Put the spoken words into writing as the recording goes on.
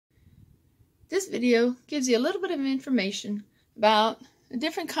This video gives you a little bit of information about the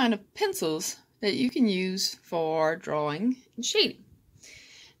different kind of pencils that you can use for drawing and shading.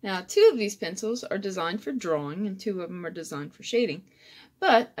 Now, 2 of these pencils are designed for drawing and 2 of them are designed for shading.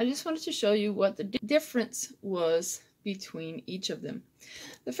 But I just wanted to show you what the difference was between each of them.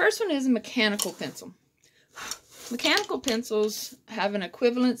 The first one is a mechanical pencil. Mechanical pencils have an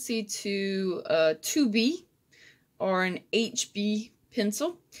equivalency to a 2B or an HB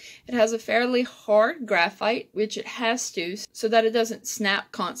pencil. It has a fairly hard graphite, which it has to, so that it doesn't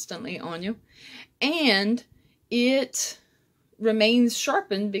snap constantly on you. And it remains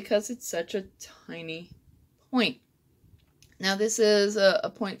sharpened because it's such a tiny point. Now this is a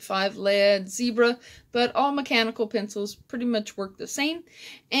 0.5 lead zebra, but all mechanical pencils pretty much work the same,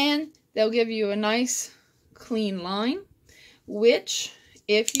 and they'll give you a nice clean line, which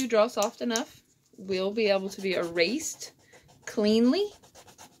if you draw soft enough will be able to be erased cleanly.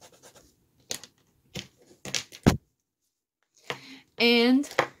 And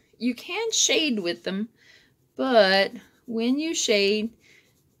you can shade with them, but when you shade,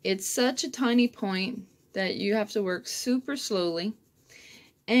 it's such a tiny point that you have to work super slowly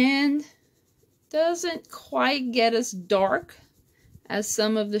and doesn't quite get as dark as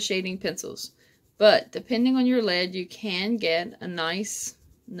some of the shading pencils. But depending on your lead, you can get a nice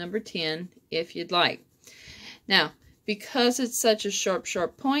number 10 if you'd like. Now, because it's such a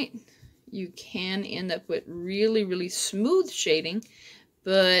sharp point, you can end up with really smooth shading,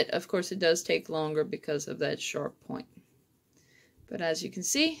 but of course it does take longer because of that sharp point. But as you can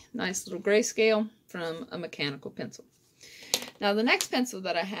see, nice little grayscale from a mechanical pencil. Now the next pencil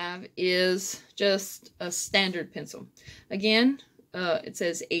that I have is just a standard pencil. Again, it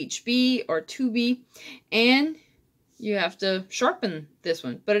says HB or 2B, and you have to sharpen this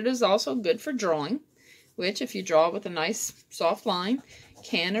one, but it is also good for drawing, which if you draw with a nice soft line,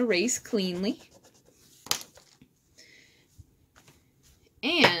 can erase cleanly.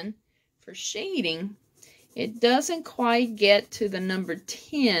 And for shading, it doesn't quite get to the number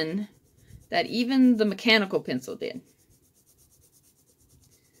 10 that even the mechanical pencil did.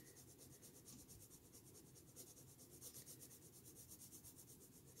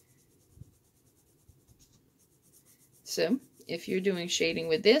 So if you're doing shading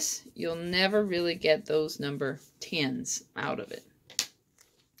with this, you'll never really get those number 10s out of it.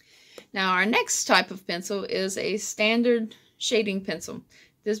 Now our next type of pencil is a standard shading pencil.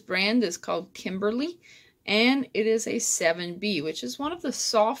 This brand is called Kimberly, and it is a 7B, which is one of the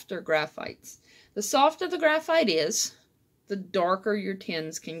softer graphites. The softer the graphite is, the darker your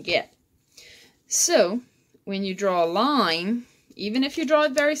 10s can get. So when you draw a line, even if you draw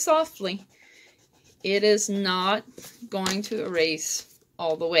it very softly, it is not going to erase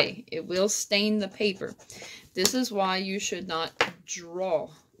all the way. It will stain the paper. This is why you should not draw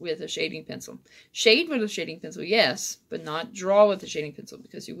with a shading pencil. Shade with a shading pencil, yes, but not draw with a shading pencil,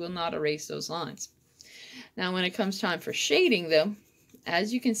 because you will not erase those lines. Now when it comes time for shading though,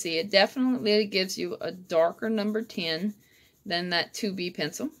 as you can see, it definitely gives you a darker number 10 than that 2B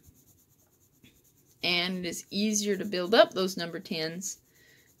pencil. And it is easier to build up those number 10s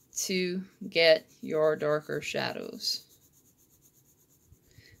to get your darker shadows.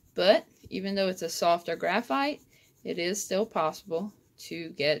 But even though it's a softer graphite, it is still possible to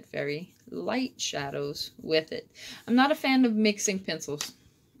get very light shadows with it. I'm not a fan of mixing pencils.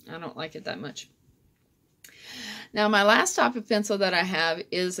 I don't like it that much. Now my last type of pencil that I have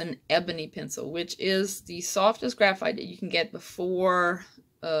is an ebony pencil, which is the softest graphite that you can get before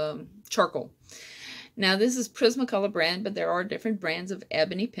charcoal. Now this is Prismacolor brand, but there are different brands of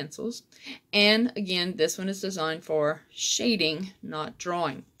ebony pencils. And again, this one is designed for shading, not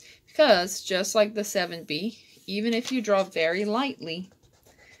drawing. Because just like the 7B, even if you draw very lightly,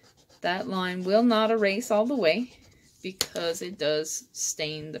 that line will not erase all the way because it does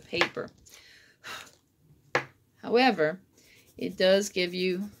stain the paper. However, it does give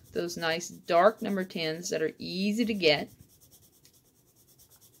you those nice dark number 10s that are easy to get.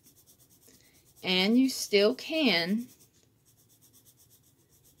 And you still can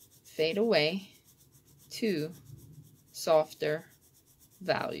fade away to softer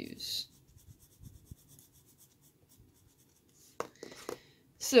values.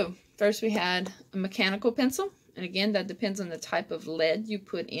 So first we had a mechanical pencil, and again that depends on the type of lead you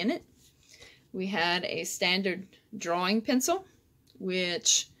put in it. We had a standard drawing pencil,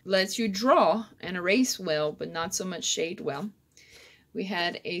 which lets you draw and erase well, but not so much shade well. We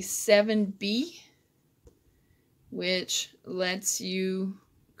had a 7B, which lets you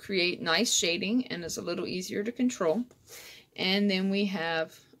create nice shading and is a little easier to control. And then we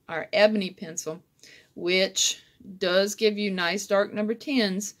have our ebony pencil, which does give you nice dark number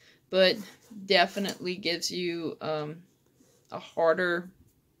 10s, but definitely gives you a harder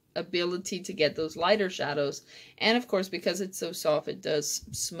ability to get those lighter shadows. And of course, because it's so soft, it does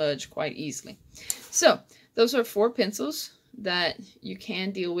smudge quite easily. So those are 4 pencils that you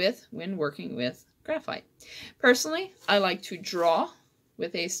can deal with when working with graphite. Personally, I like to draw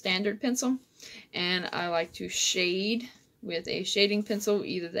with a standard pencil, and I like to shade with a shading pencil,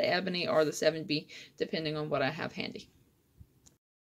 either the ebony or the 7B, depending on what I have handy.